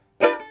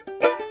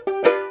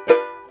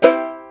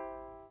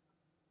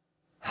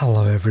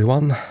Hello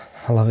everyone,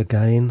 hello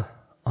again.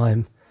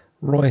 I'm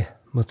Roy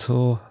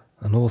Mature,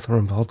 an author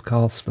and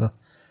podcaster,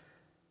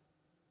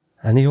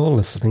 and you're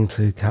listening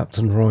to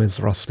Captain Roy's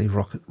Rusty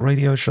Rocket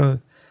Radio Show,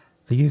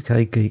 the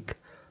UK Geek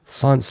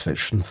Science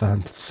Fiction,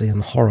 Fantasy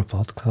and Horror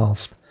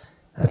Podcast,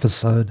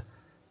 episode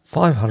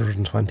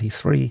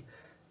 523,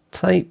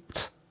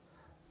 taped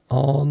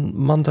on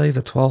Monday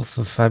the 12th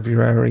of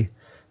February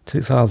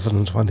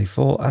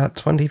 2024 at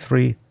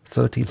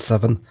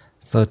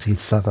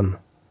 23:37:37.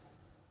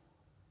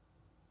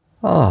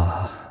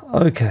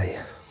 Okay.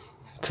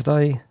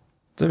 Today,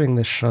 doing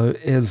this show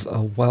is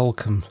a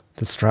welcome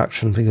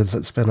distraction because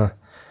it's been a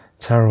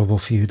terrible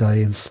few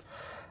days.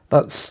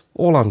 That's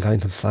all I'm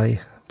going to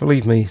say.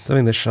 Believe me,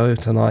 doing this show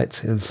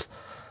tonight is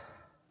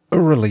a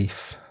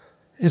relief.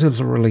 It is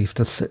a relief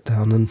to sit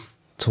down and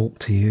talk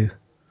to you.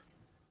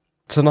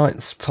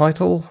 Tonight's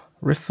title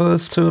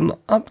refers to an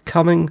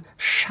upcoming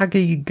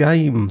Shaggy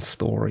game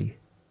story.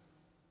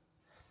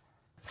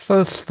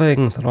 First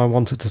thing that I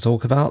wanted to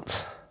talk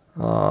about,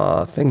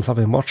 things I've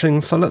been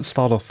watching, so let's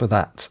start off with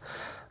that.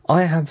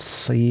 I have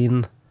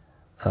seen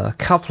a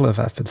couple of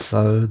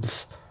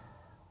episodes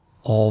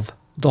of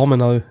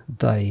Domino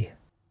Day.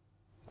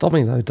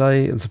 Domino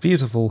Day is a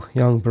beautiful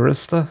young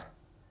barista,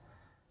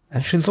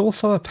 and she's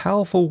also a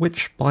powerful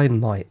witch by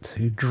night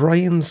who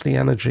drains the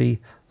energy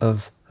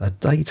of a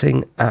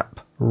dating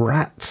app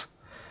rat,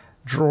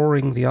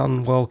 drawing the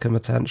unwelcome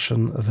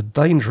attention of a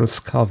dangerous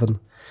coven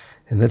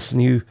in this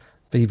new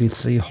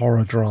BBC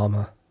horror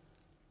drama.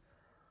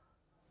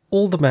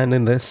 All the men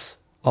in this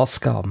are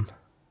scum.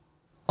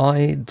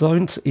 I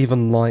don't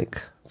even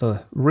like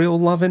the real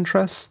love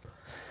interest,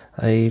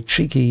 a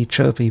cheeky,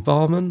 chirpy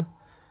barman.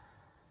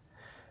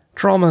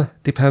 Drama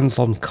depends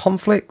on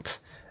conflict,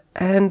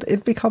 and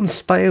it becomes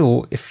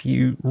stale if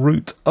you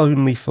root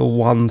only for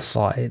one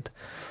side.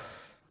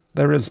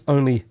 There is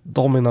only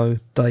Domino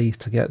Day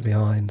to get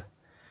behind.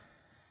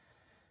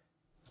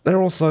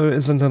 There also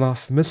isn't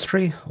enough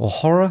mystery or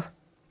horror,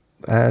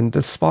 and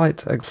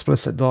despite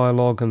explicit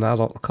dialogue and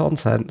adult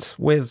content,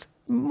 with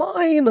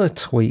minor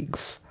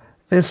tweaks,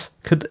 this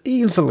could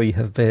easily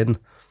have been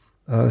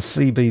a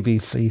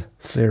CBBC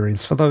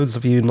series. For those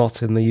of you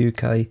not in the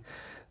UK,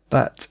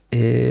 that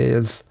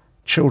is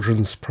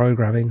children's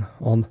programming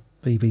on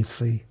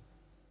BBC.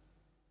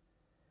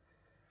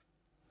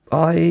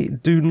 I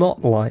do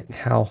not like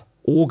how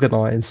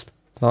organised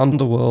the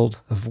underworld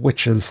of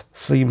witches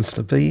seems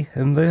to be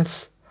in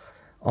this.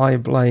 I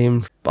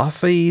blame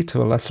Buffy, to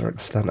a lesser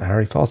extent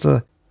Harry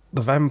Potter,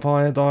 the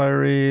Vampire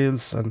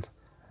Diaries, and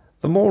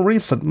the more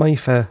recent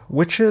Mayfair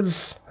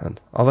Witches,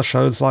 and other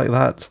shows like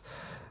that,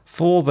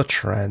 for the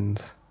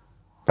trend,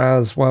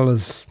 as well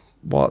as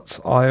what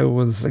I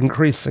was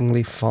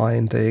increasingly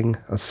finding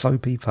a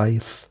soapy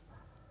pace.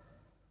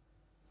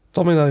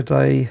 Domino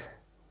Day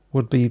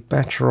would be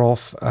better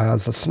off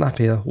as a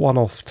snappier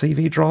one-off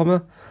TV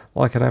drama,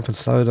 like an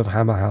episode of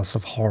Hammer House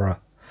of Horror,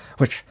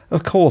 which,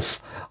 of course,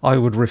 I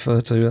would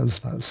refer to as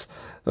that's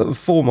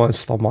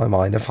foremost on my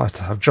mind if I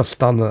have just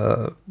done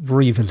a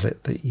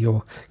revisit that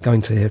you're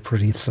going to hear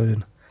pretty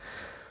soon.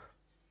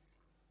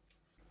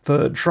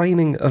 The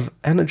draining of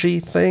energy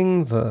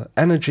thing, the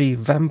energy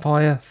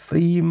vampire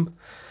theme,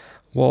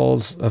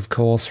 was, of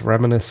course,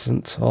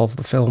 reminiscent of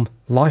the film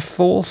Life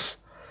Force.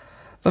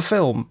 The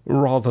film,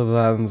 rather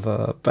than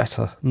the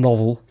better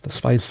novel, The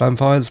Space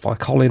Vampires, by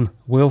Colin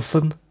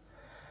Wilson,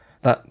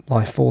 that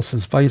Life Force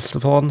is based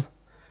upon.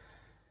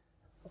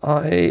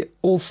 I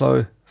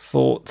also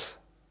thought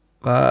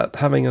that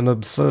having an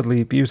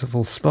absurdly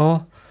beautiful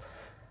star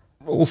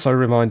also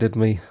reminded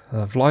me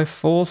of Life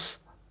Force,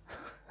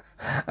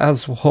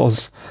 as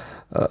was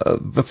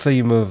the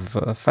theme of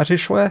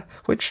fetishware,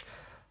 which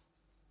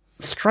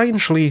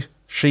strangely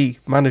she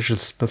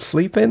manages to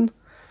sleep in,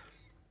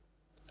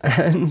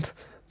 and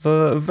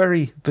the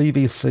very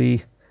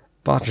BBC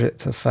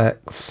budget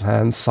effects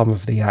and some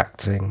of the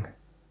acting.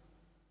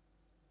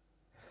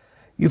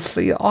 You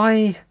see,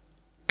 I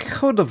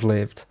could have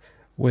lived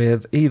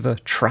with either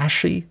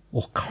trashy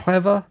or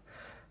clever,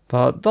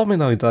 but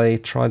Domino Day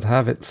tried to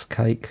have its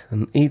cake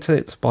and eat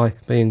it by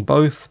being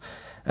both,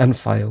 and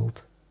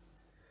failed.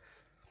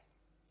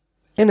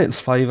 In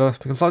its favour,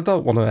 because I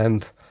don't want to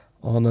end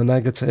on a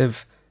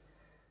negative,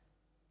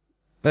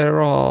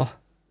 there are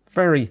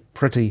very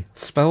pretty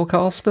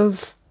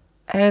spellcasters,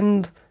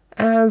 and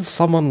as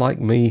someone like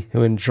me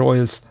who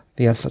enjoys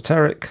the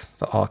esoteric,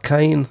 the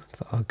arcane,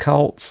 the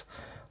occult,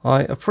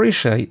 I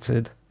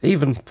appreciated,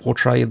 even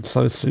portrayed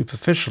so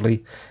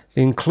superficially,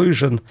 the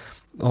inclusion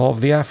of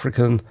the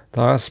African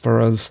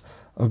diaspora's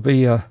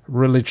Obeah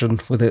religion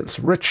with its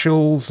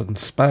rituals and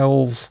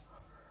spells.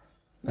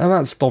 And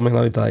that's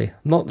Domino Day,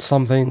 not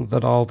something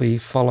that I'll be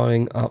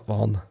following up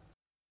on.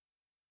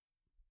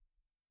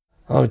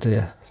 Oh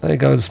dear, there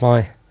goes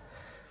my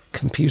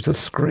computer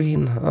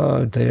screen.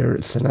 Oh dear,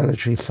 it's in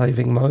energy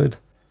saving mode.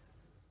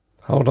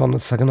 Hold on a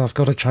second, I've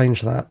got to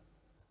change that.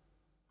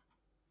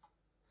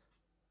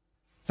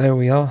 There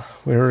we are,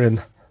 we're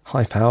in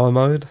high power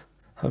mode.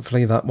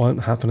 Hopefully that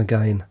won't happen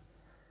again.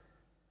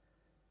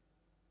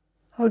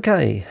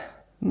 Okay,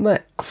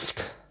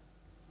 next.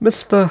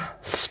 Mr.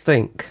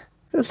 Stink.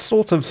 This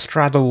sort of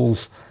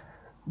straddles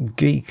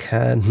geek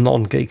and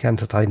non-geek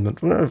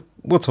entertainment.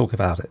 We'll talk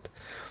about it.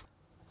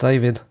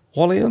 David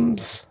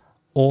Walliams,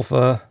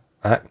 author,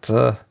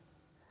 actor.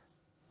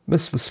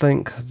 Mr.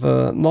 Stink,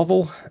 the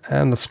novel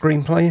and the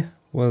screenplay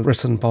were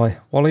written by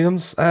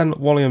Walliams, and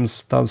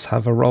Walliams does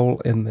have a role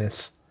in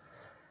this.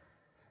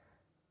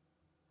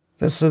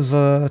 This is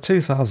a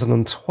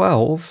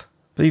 2012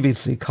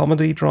 BBC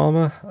comedy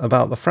drama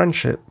about the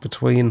friendship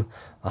between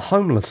a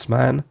homeless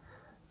man,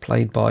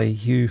 played by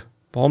Hugh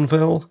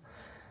Bonville,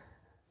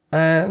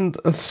 and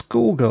a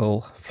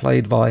schoolgirl,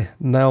 played by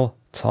Nell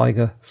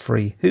Tiger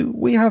Free, who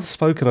we have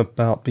spoken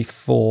about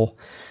before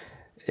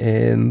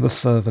in The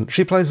Servant.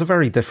 She plays a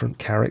very different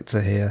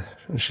character here,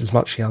 and she's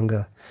much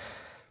younger.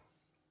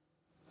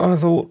 I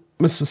thought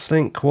Mr.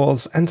 Stink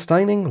was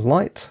entertaining,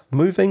 light,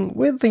 moving,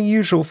 with the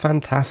usual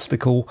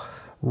fantastical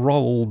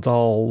Roald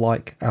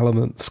Dahl-like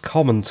elements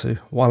common to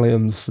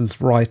Walliams'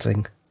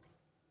 writing.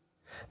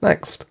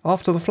 Next,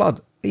 After the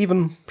Flood,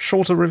 even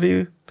shorter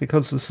review,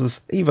 because this is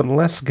even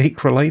less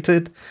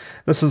geek-related.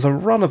 This is a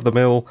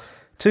run-of-the-mill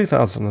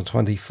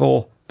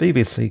 2024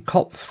 BBC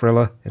cop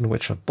thriller in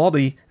which a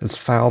body is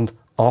found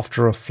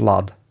after a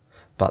flood.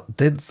 But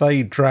did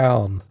they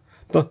drown?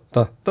 Duh,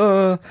 duh,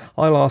 duh.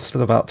 I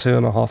lasted about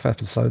 2.5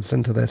 episodes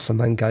into this and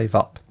then gave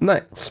up.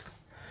 Next.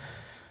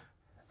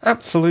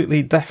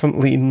 Absolutely,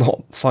 definitely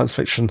not science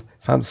fiction,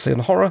 fantasy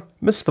and horror.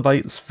 Mr.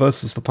 Bates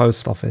versus the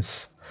Post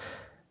Office.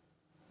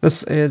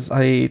 This is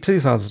a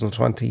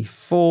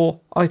 2024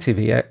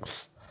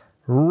 ITVX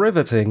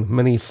riveting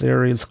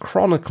miniseries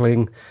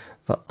chronicling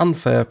the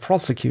unfair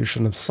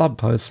prosecution of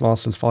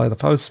sub-postmasters by the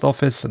Post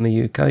Office in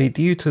the UK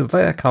due to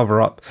their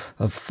cover-up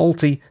of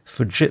faulty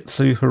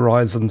Fujitsu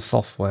Horizon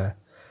software.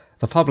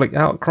 The public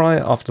outcry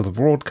after the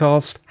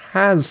broadcast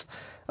has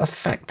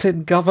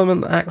affected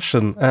government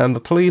action, and the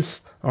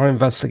police are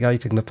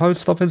investigating the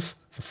Post Office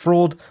for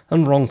fraud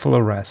and wrongful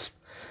arrest.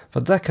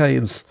 For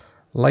decades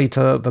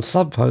later, the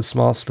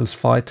sub-postmasters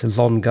fight is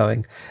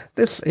ongoing.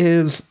 This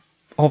is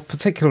of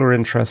particular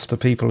interest to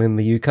people in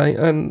the UK,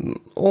 and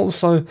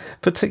also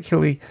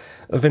particularly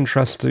of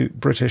interest to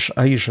British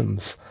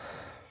Asians,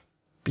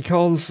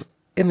 because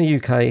in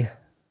the UK,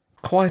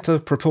 quite a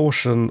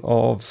proportion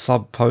of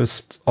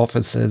sub-post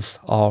offices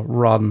are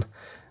run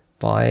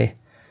by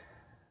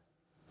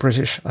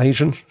British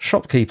Asian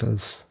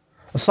shopkeepers.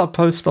 A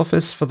sub-post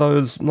office, for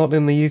those not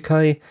in the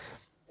UK,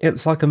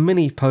 it's like a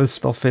mini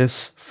post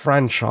office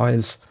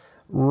franchise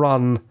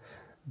run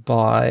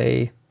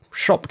by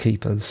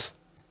shopkeepers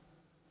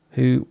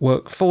who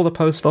work for the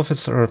post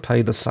office or are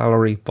paid a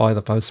salary by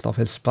the post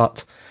office.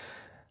 But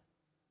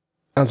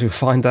as you'll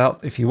find out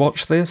if you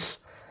watch this,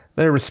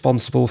 they're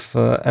responsible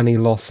for any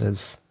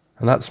losses.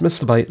 And that's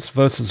Mr. Bates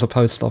versus the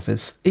Post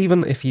Office.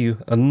 Even if you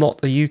are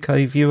not a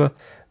UK viewer,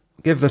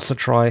 give this a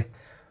try.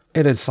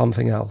 It is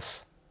something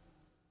else.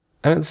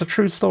 And it's a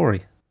true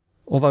story.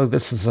 Although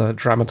this is a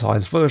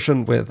dramatised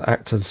version with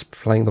actors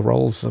playing the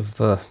roles of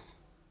the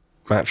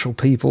actual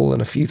people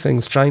and a few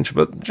things change,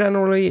 but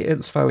generally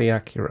it's fairly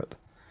accurate.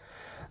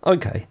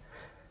 Okay,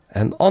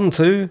 and on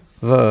to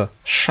the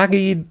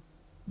Shaggy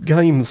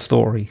game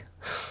story.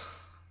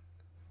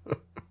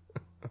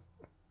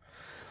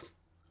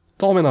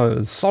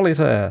 Dominoes,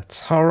 Solitaire,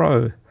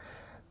 Tarot,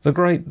 The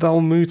Great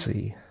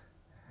Dalmuti.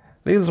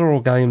 These are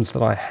all games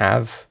that I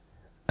have,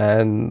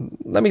 and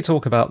let me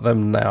talk about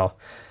them now.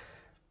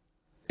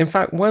 In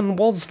fact, when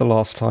was the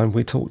last time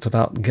we talked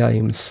about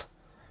games?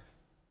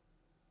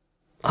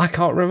 I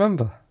can't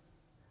remember.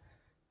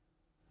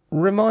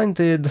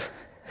 Reminded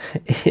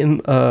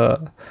in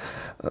a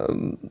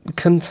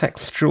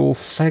contextual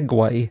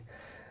segue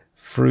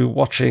through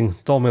watching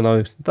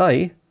Domino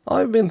Day,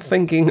 I've been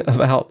thinking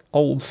about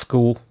old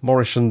school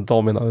Mauritian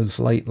dominoes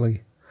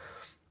lately.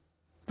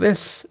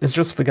 This is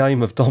just the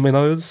game of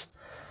dominoes,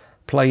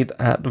 played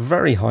at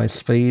very high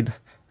speed,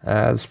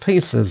 as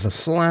pieces are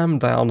slammed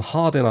down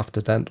hard enough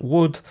to dent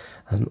wood,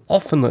 and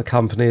often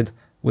accompanied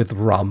with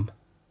rum.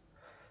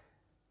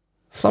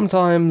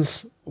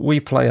 Sometimes we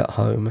play at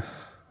home,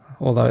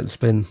 although it's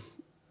been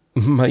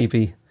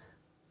maybe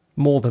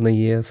more than a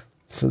year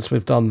since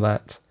we've done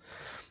that.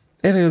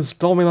 It is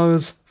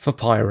Dominoes for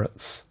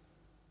Pirates.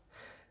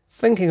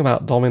 Thinking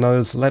about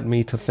dominoes led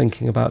me to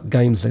thinking about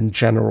games in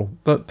general,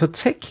 but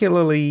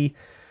particularly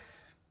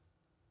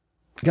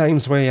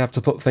games where you have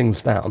to put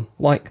things down,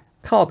 like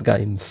card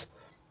games.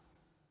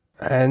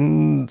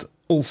 And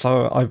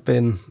also, I've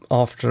been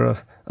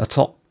after a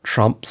top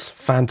trumps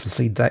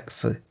fantasy deck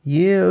for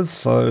years,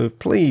 so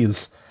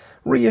please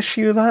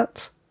reissue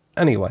that.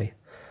 Anyway,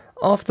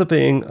 after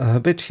being a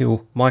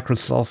habitual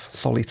Microsoft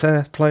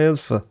Solitaire player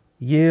for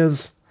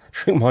years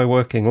during my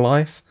working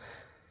life,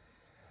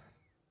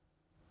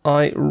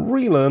 I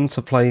relearned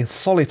to play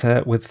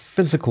Solitaire with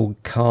physical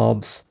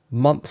cards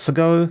months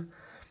ago.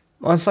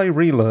 I say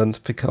relearned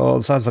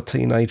because as a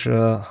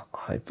teenager,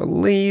 I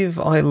believe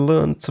I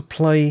learned to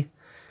play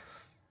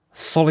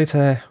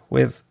Solitaire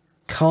with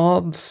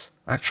cards,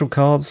 actual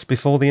cards,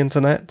 before the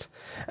internet.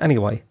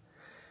 Anyway,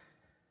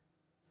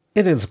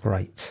 it is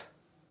great.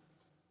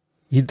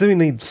 You do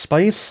need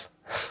space,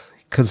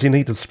 because you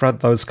need to spread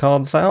those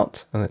cards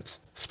out, and it's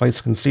space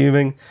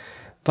consuming,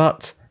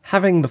 but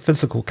having the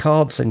physical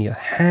cards in your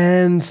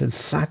hands is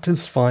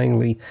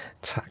satisfyingly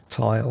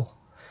tactile,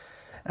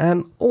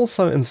 and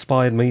also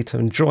inspired me to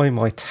enjoy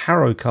my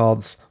tarot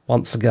cards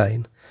once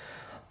again.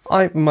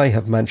 I may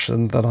have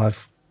mentioned that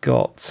I've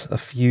got a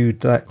few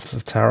decks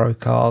of tarot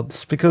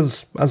cards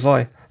because, as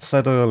I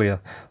said earlier,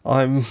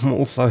 I'm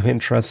also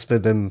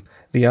interested in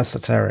the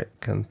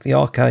esoteric and the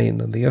arcane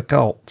and the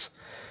occult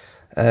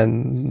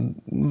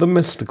and the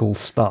mystical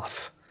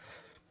stuff.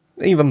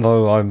 Even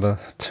though I'm a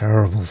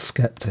terrible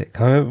skeptic.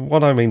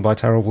 What I mean by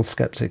terrible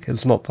skeptic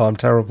is not that I'm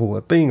terrible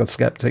at being a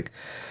skeptic,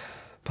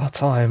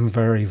 but I am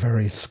very,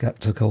 very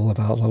skeptical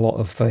about a lot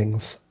of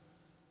things.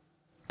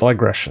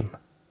 Digression.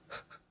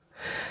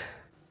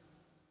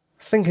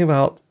 Thinking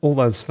about all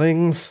those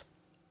things,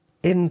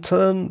 in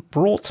turn,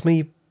 brought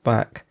me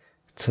back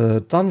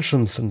to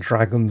Dungeons &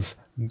 Dragons'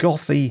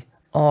 gothy,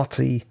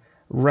 arty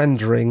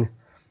rendering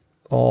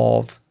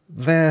of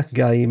their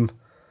game,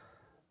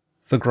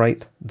 The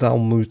Great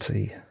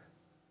Dalmuti.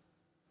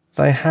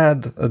 They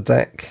had a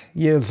deck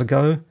years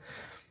ago.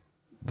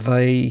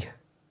 They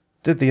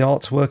did the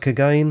artwork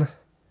again,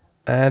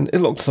 and it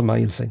looks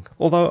amazing.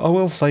 Although I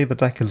will say the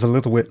deck is a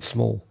little bit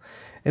small.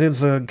 It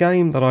is a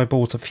game that I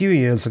bought a few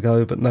years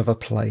ago but never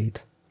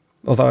played.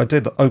 Although I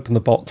did open the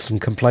box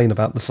and complain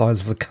about the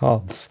size of the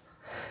cards.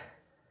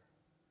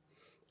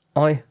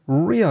 I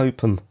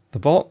reopen the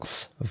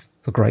box of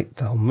The Great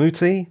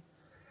Dalmuti.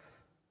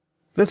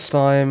 This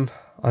time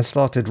I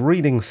started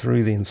reading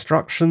through the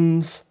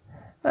instructions,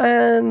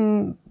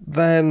 and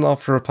then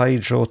after a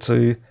page or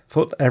two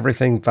put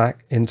everything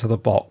back into the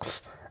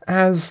box,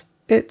 as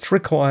it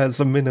requires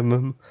a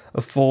minimum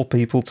of 4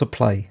 people to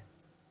play.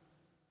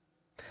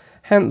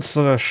 Hence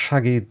a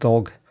Shaggy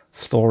dog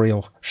story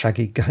or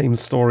Shaggy game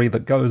story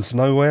that goes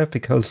nowhere,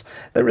 because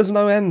there is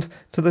no end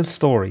to this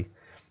story.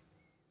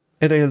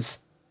 It is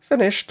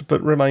finished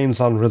but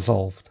remains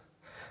unresolved.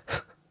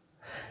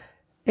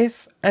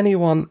 If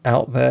anyone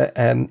out there,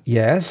 and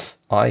yes,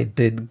 I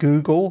did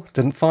Google,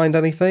 didn't find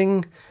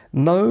anything,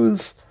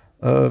 knows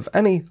of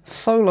any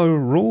solo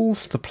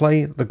rules to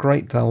play The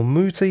Great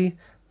Dalmuti,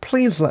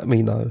 please let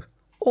me know.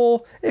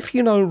 Or if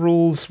you know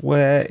rules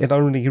where it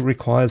only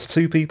requires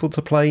 2 people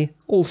to play,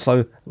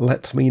 also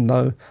let me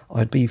know.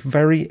 I'd be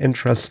very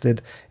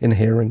interested in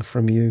hearing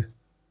from you.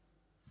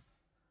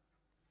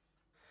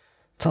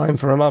 Time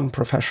for an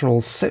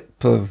unprofessional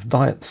sip of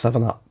Diet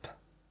 7-Up.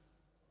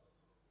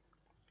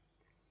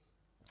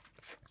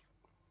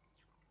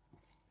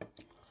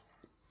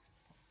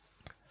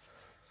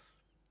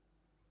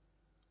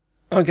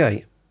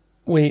 Okay,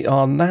 we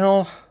are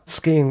now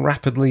skiing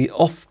rapidly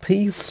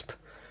off-piste.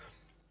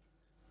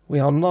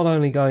 We are not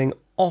only going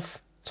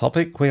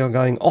off-topic, we are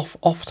going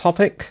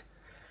off-topic.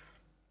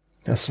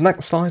 This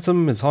next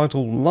item is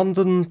titled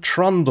London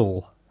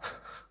Trundle.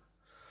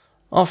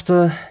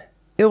 After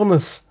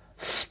illness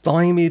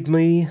stymied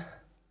me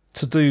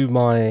to do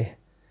my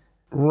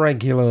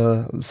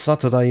regular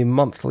Saturday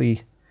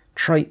monthly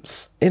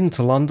traipse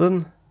into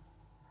London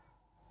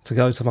to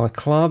go to my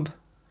club,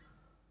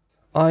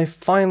 I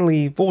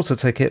finally bought a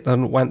ticket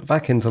and went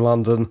back into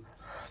London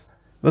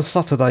the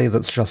Saturday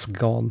that's just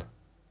gone.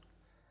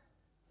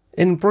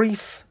 In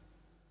brief,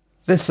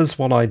 this is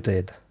what I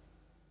did.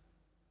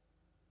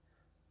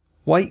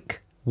 Wake,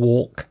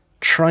 walk,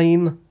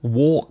 train,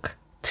 walk,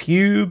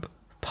 tube,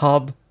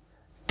 pub,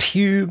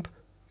 tube,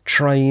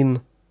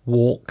 train,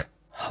 walk,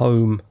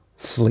 home,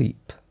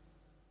 sleep.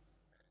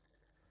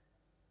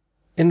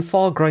 In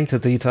far greater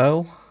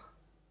detail,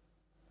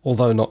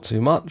 although not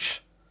too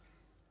much,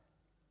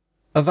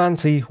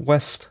 Avanti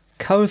West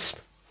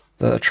Coast,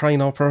 the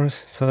train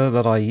operator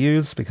that I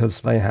use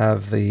because they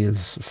have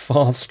these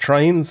fast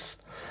trains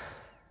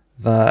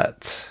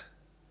that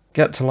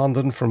get to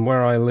London from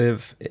where I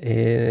live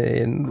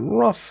in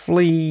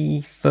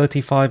roughly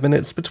 35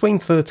 minutes, between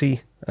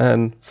 30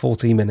 and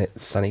 40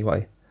 minutes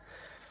anyway.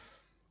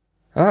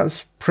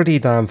 That's pretty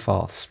damn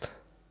fast.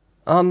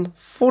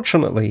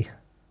 Unfortunately,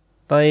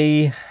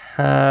 they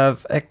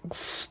have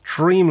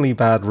extremely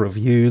bad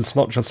reviews,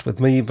 not just with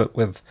me, but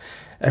with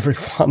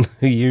everyone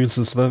who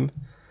uses them.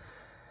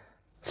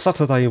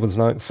 Saturday was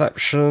no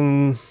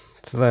exception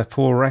to their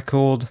poor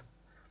record.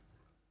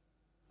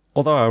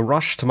 Although I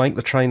rushed to make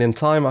the train in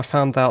time, I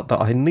found out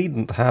that I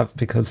needn't have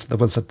because there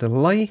was a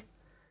delay,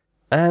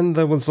 and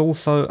there was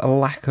also a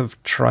lack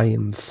of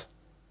trains.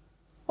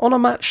 On a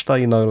match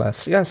day, no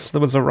less. Yes,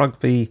 there was a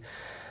rugby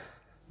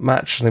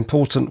match, an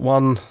important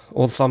one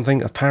or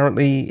something,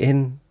 apparently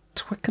in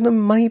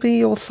Twickenham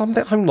maybe, or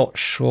something. I'm not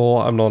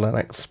sure, I'm not an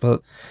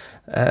expert.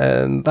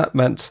 And that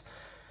meant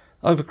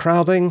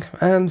overcrowding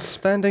and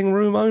standing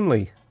room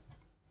only.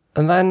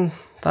 And then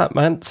that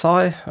meant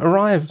I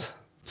arrived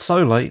so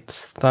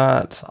late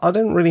that I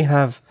didn't really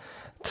have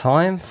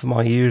time for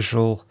my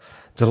usual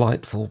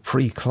delightful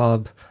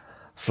pre-club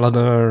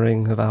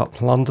flaneuring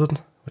about London,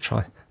 which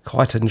I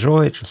quite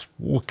enjoy, just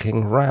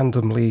walking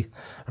randomly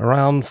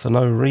around for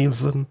no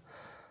reason.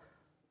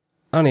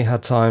 Only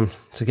had time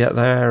to get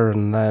there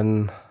and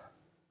then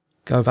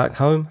go back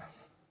home.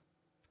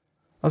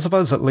 I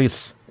suppose at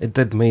least it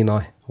did mean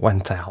I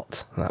went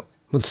out. That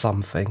was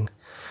something.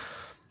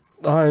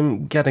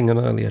 I'm getting an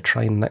earlier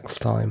train next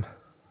time.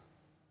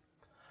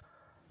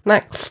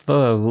 Next,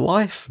 the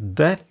life,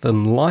 death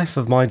and life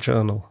of my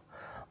journal.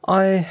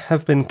 I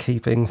have been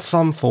keeping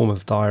some form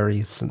of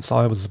diary since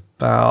I was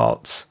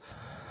about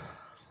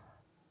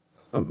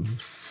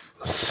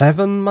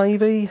 7,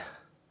 maybe?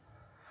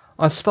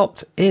 I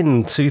stopped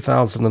in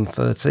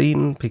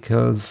 2013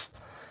 because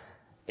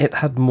it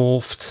had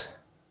morphed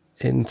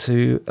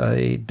into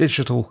a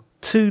digital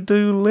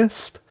to-do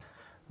list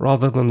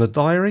rather than a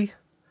diary.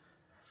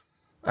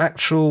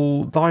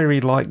 Actual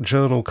diary-like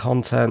journal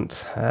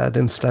content had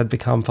instead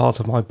become part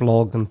of my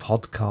blog and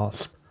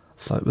podcast,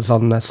 so it was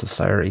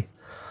unnecessary.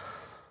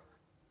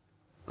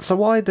 So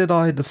why did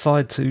I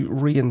decide to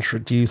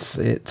reintroduce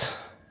it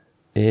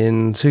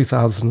in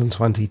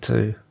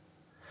 2022?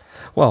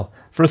 Well,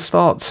 for a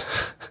start,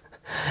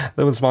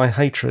 there was my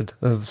hatred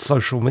of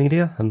social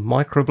media and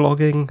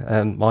microblogging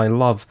and my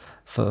love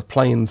for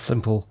plain,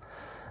 simple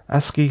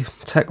ASCII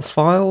text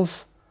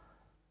files.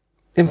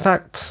 In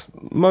fact,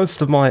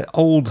 most of my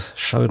old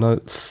show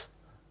notes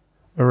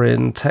are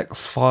in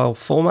text file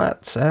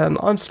format, and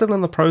I'm still in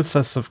the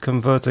process of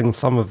converting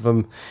some of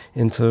them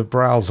into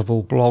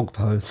browsable blog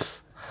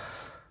posts.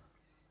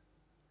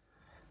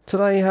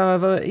 Today,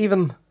 however,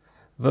 even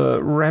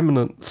the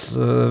remnants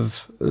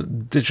of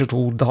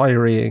digital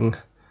diarying,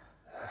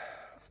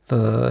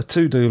 the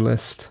to-do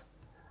list,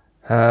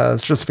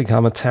 has just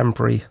become a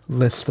temporary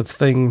list of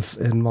things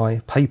in my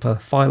paper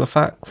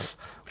filofax,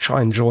 which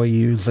I enjoy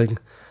using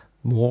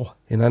more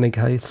in any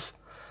case.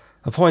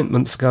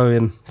 Appointments go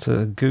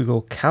into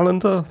Google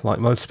Calendar, like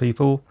most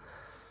people.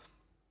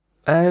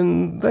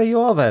 And there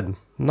you are then.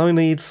 No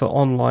need for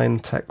online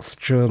text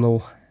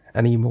journal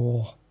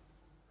anymore.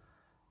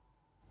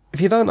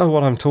 If you don't know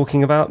what I'm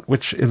talking about,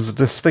 which is a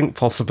distinct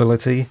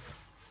possibility,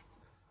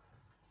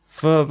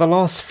 for the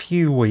last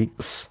few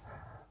weeks,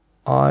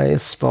 I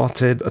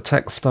started a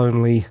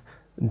text-only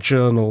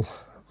journal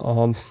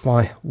on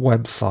my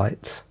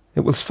website.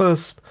 It was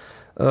first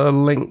a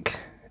link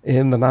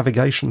in the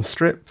navigation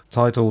strip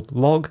titled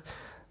Log.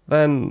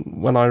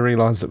 Then, when I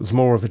realised it was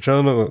more of a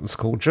journal, it was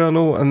called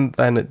Journal, and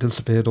then it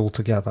disappeared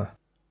altogether.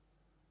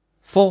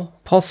 For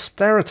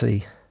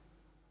posterity,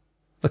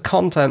 the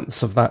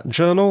contents of that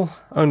journal,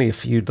 only a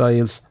few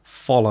days,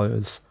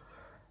 follows.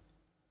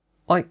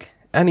 Like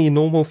any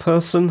normal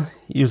person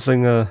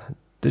using a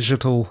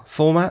digital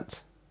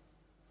format,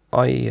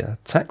 i.e. a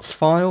text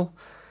file,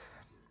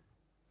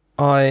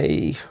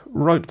 I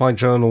wrote my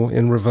journal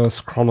in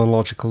reverse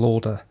chronological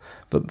order,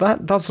 but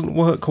that doesn't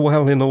work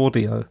well in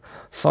audio,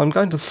 so I'm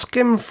going to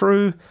skim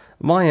through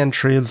my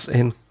entries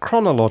in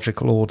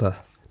chronological order.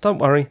 Don't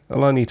worry,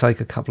 it'll only take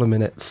a couple of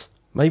minutes,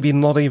 maybe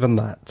not even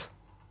that.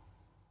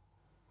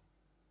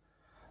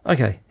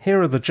 Okay,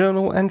 here are the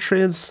journal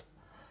entries,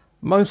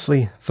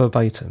 mostly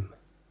verbatim.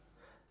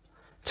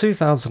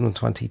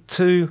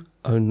 2022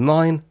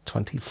 09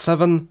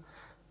 27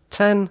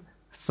 10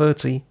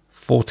 30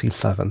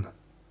 47.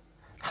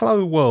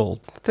 Hello world,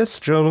 this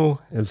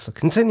journal is a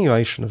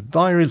continuation of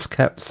diaries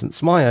kept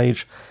since my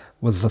age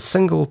was a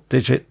single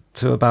digit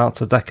to about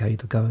a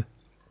decade ago.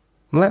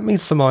 Let me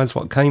surmise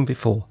what came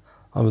before.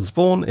 I was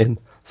born in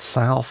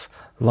South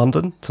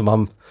London to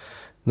Mum,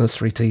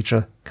 nursery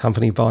teacher,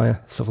 company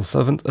buyer, civil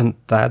servant, and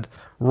Dad,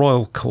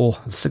 Royal Corps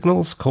of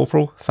Signals,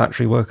 corporal,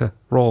 factory worker,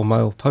 Royal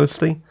Mail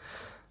postie.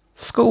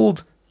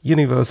 Schooled,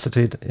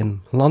 universitied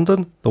in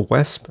London, the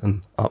West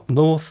and up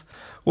north,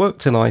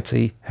 worked in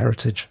IT,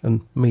 heritage and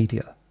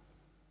media.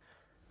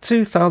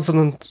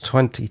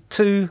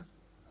 2022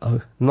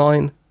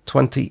 09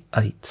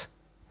 28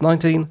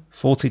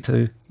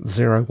 1942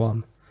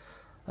 01.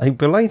 A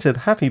belated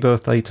happy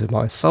birthday to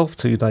myself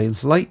 2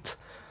 days late.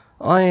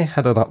 I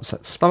had an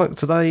upset stomach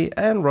today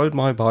and rode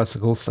my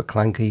bicycle so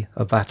clanky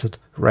a battered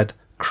red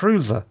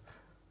cruiser.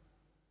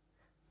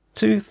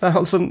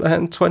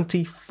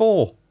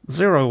 2024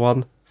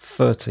 01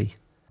 30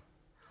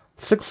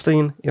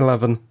 16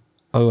 11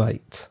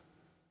 08.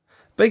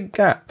 Big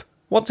gap.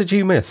 What did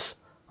you miss?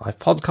 I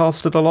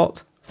podcasted a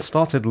lot,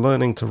 started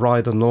learning to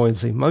ride a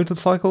noisy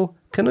motorcycle,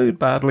 canoed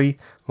badly,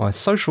 my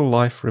social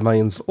life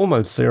remains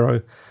almost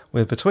zero,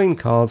 we're between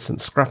cars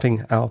since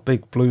scrapping our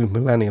big blue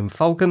Millennium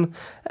Falcon,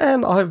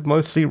 and I've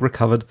mostly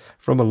recovered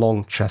from a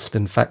long chest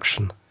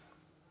infection.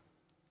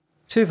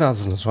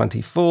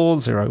 2024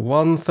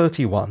 01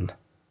 31.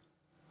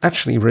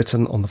 Actually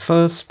written on the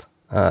 1st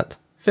at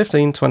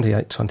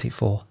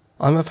 15:28:24.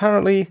 I'm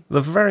apparently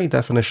the very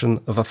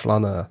definition of a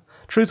flaneur.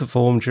 True to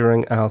form,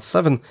 during our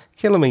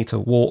 7-kilometre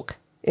walk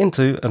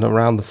into and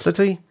around the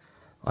city,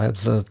 I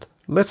observed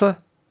litter,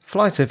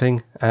 fly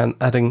tipping, and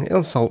adding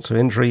insult to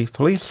injury,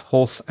 police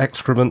horse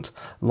excrement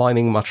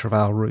lining much of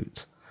our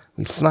route.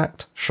 We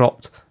snacked,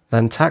 shopped,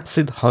 then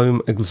taxied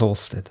home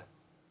exhausted.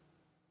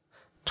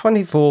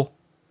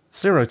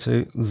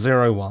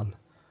 24:02:01.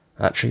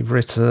 Actually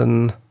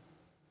written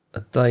a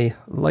day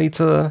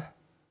later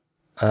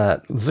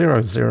at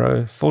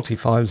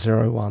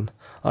 00:45:01.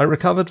 I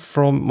recovered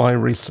from my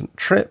recent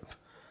trip.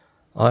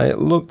 I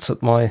looked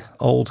at my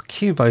old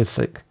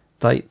QBasic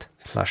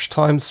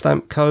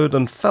date/timestamp code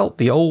and felt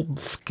the old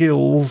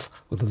skills,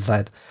 with a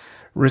Z,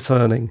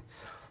 returning.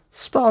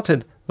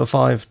 Started the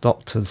 5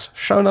 Doctors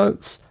show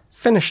notes,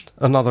 finished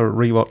another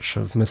rewatch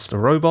of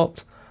Mr.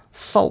 Robot,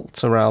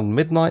 salt around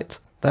midnight,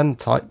 then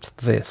typed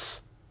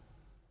this.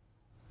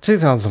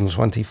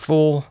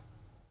 2024,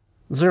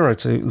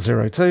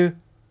 0202,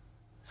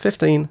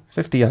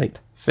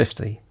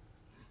 15:58:50.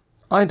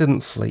 I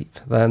didn't sleep,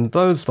 then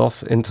dozed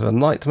off into a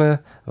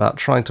nightmare about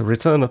trying to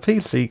return a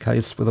PC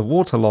case with a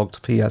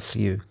waterlogged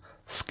PSU.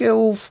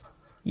 Skills?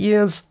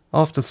 Years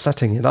after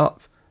setting it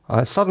up,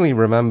 I suddenly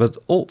remembered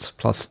Alt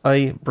plus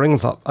A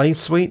brings up A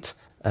suite,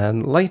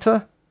 and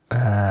later,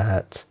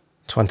 at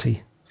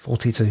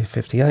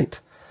 20:42:58,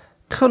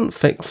 couldn't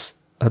fix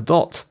a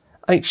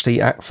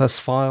 .htaccess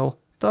file.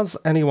 Does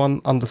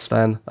anyone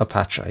understand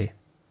Apache?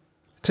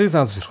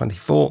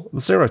 2024,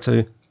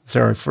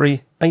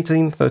 02/03,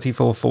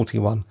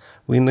 18:34:41.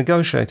 We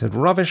negotiated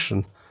rubbish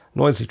and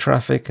noisy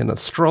traffic in a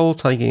stroll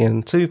taking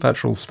in 2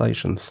 petrol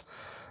stations.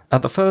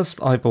 At the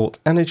first I bought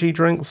energy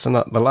drinks, and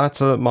at the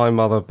latter my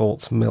mother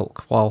bought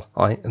milk, while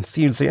I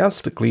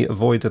enthusiastically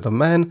avoided a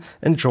man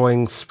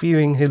enjoying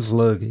spewing his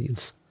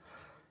lurgies.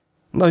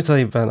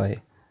 Nota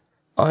bene.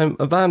 I'm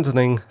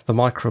abandoning the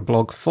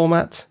microblog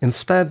format.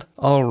 Instead,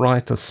 I'll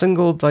write a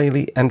single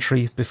daily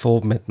entry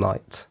before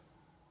midnight.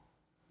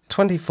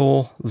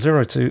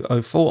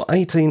 24/02/04,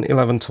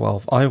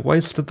 18:11:12. I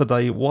wasted the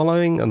day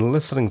wallowing and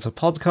listening to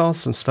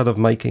podcasts instead of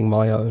making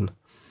my own.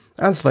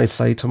 As they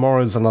say,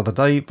 tomorrow's another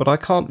day, but I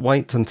can't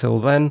wait until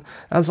then,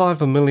 as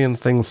I've a million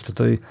things to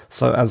do,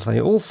 so as they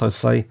also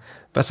say,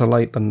 better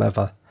late than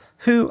never.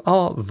 Who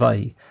are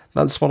they?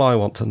 That's what I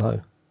want to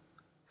know.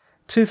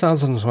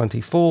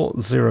 2024,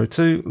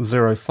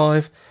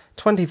 02/05,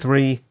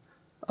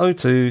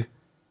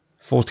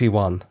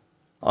 23:02:41.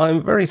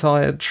 I'm very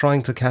tired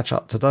trying to catch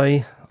up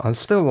today. I'm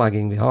still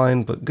lagging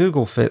behind, but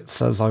Google Fit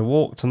says I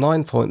walked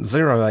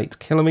 9.08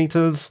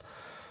 kilometers.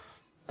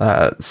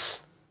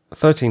 That's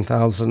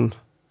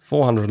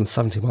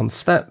 13,471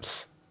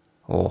 steps,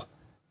 or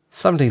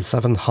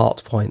 77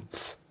 heart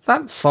points.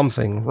 That's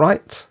something,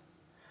 right?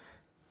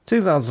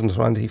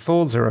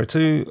 2024,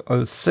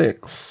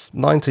 02/06,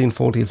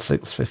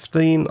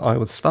 19:46:15. I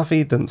was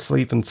stuffy, didn't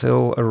sleep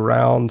until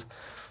around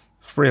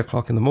 3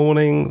 o'clock in the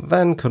morning,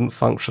 then couldn't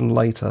function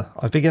later.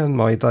 I began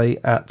my day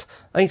at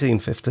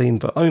 18:15,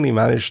 but only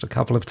managed a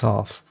couple of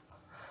tasks.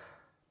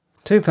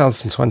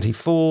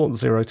 2024,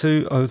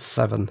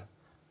 02/07.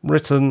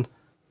 Written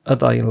a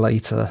day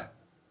later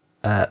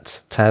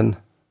at 10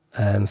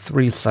 and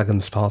 3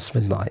 seconds past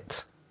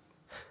midnight.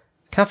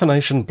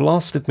 Caffeination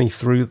blasted me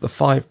through the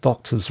 5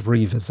 Doctors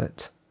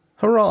revisit.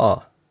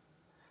 Hurrah!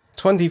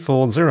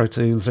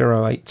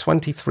 24/02/08,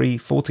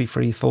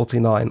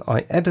 23:43:49.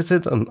 I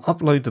edited and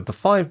uploaded the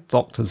 5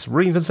 Doctors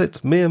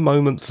revisit mere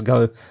moments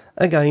ago.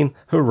 Again,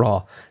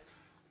 hurrah.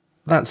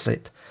 That's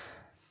it.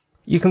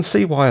 You can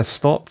see why I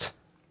stopped.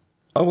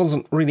 I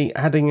wasn't really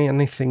adding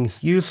anything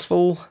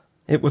useful.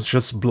 It was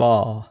just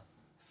blah.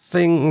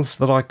 Things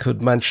that I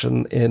could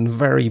mention in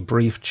very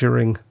brief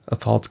during a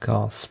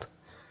podcast.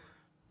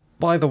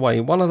 By the way,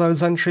 one of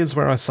those entries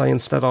where I say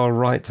instead I'll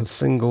write a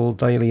single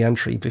daily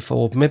entry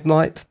before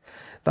midnight,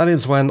 that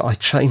is when I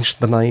changed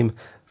the name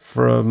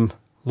from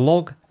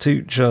log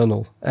to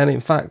journal, and in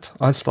fact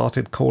I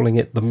started calling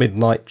it the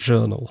Midnight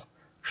Journal.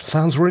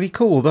 Sounds really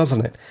cool,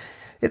 doesn't it?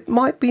 It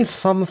might be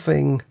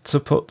something to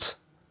put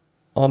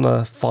on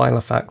a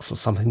Filofax or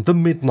something. The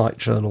Midnight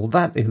Journal,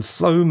 that is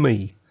so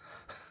me.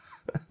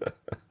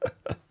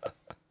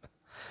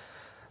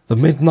 The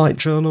Midnight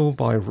Journal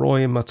by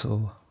Roy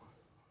Matul.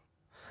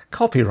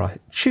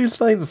 Copyright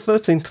Tuesday the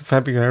 13th of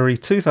February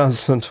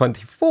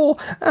 2024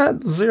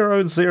 at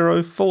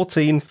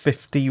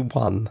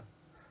 00:14:51.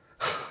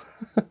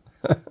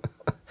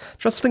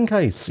 Just in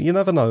case, you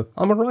never know.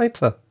 I'm a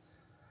writer.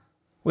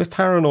 We're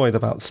paranoid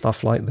about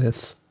stuff like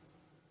this.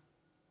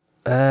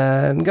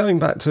 And going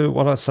back to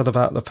what I said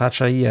about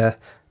Apache, yeah.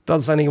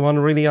 Does anyone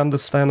really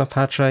understand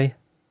Apache?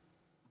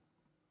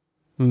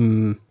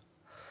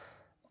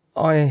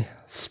 I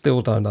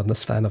still don't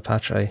understand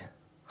Apache.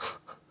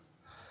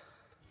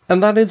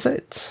 And that is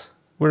it.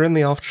 We're in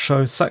the after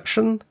show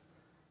section.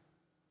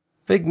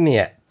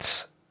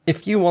 Vignette.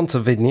 If you want a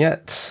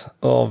vignette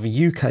of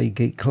UK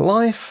geek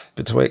life,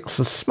 betwixt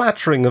a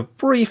smattering of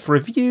brief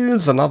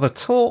reviews and other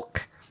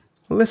talk,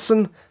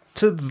 listen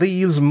to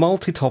these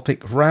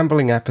multi-topic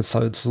rambling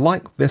episodes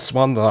like this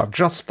one that I've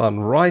just done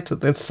right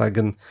at this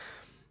second,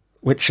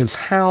 which is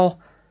how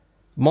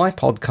my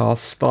podcast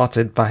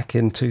started back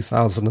in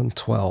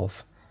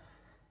 2012.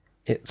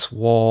 It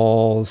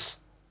was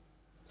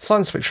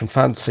science fiction,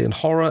 fantasy and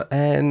horror,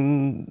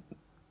 and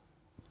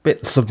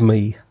bits of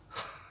me.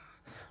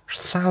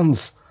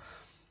 Sounds...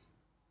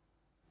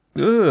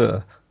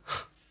 ugh.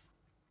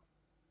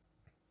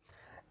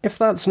 If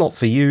that's not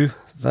for you,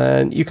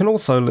 then you can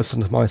also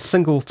listen to my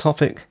single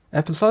topic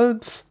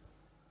episodes.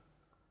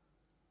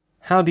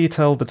 How do you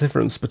tell the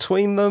difference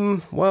between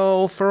them?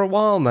 Well, for a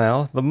while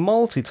now, the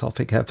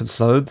multi-topic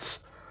episodes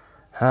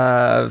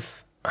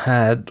have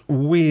had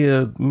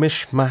weird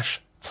mishmash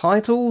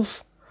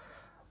titles,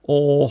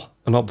 or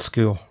an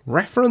obscure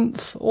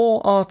reference,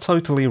 or are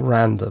totally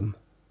random,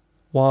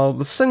 while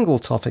the single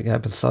topic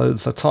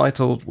episodes are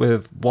titled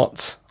with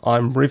what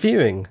I'm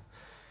reviewing.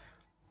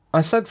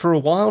 I said for a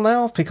while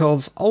now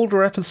because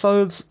older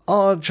episodes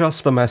are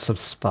just a mess of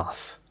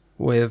stuff,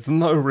 with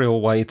no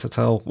real way to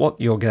tell what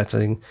you're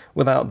getting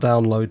without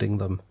downloading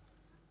them.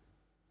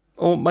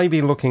 Or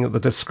maybe looking at the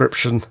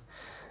description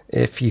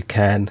if you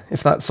can,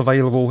 if that's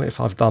available, if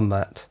I've done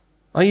that.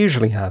 I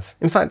usually have.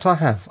 In fact, I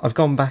have. I've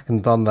gone back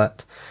and done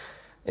that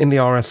in the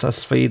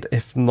RSS feed,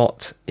 if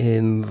not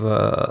in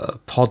the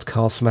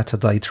podcast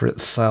metadata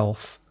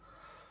itself,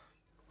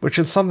 which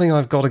is something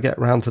I've got to get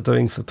round to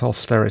doing for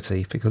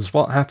posterity, because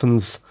what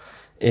happens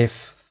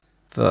if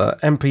the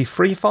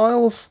MP3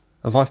 files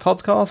of my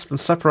podcast are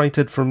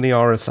separated from the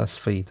RSS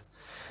feed?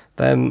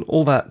 Then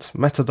all that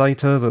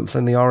metadata that's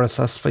in the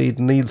RSS feed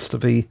needs to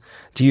be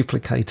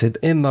duplicated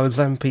in those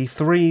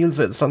MP3s.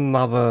 It's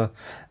another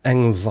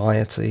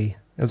anxiety.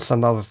 It's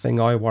another thing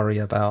I worry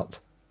about.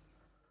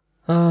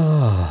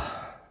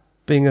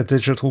 Being a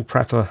digital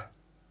prepper,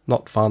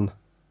 not fun.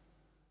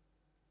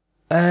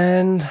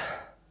 And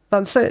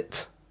that's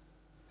it.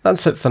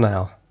 That's it for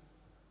now.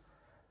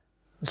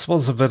 This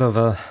was a bit of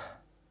a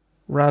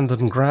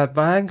random grab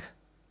bag.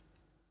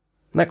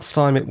 Next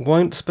time it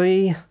won't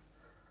be.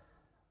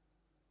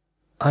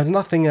 I have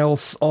nothing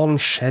else on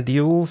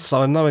schedule,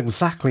 so I know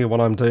exactly what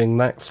I'm doing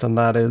next, and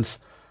that is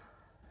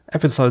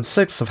episode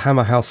 6 of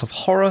Hammer House of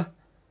Horror,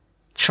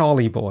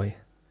 Charlie Boy.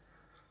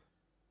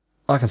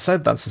 Like I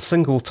said, that's a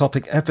single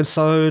topic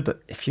episode.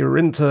 If you're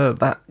into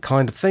that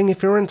kind of thing,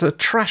 if you're into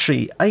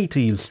trashy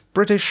 80s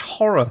British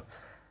horror,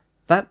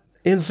 that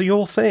is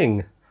your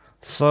thing.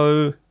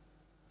 So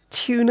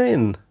tune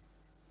in,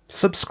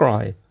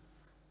 subscribe.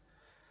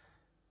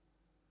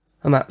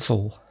 And that's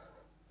all.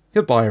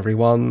 Goodbye,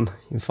 everyone.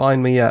 You can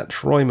find me at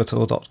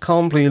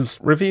roymature.com. Please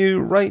review,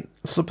 rate,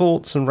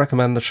 support, and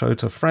recommend the show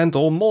to a friend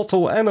or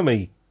mortal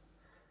enemy.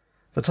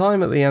 The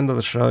time at the end of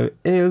the show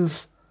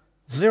is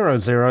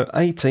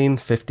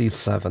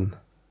 001857.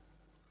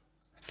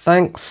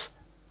 Thanks,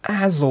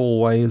 as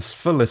always,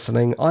 for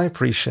listening. I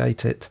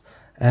appreciate it.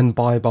 And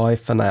bye-bye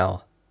for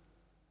now.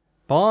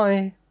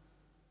 Bye.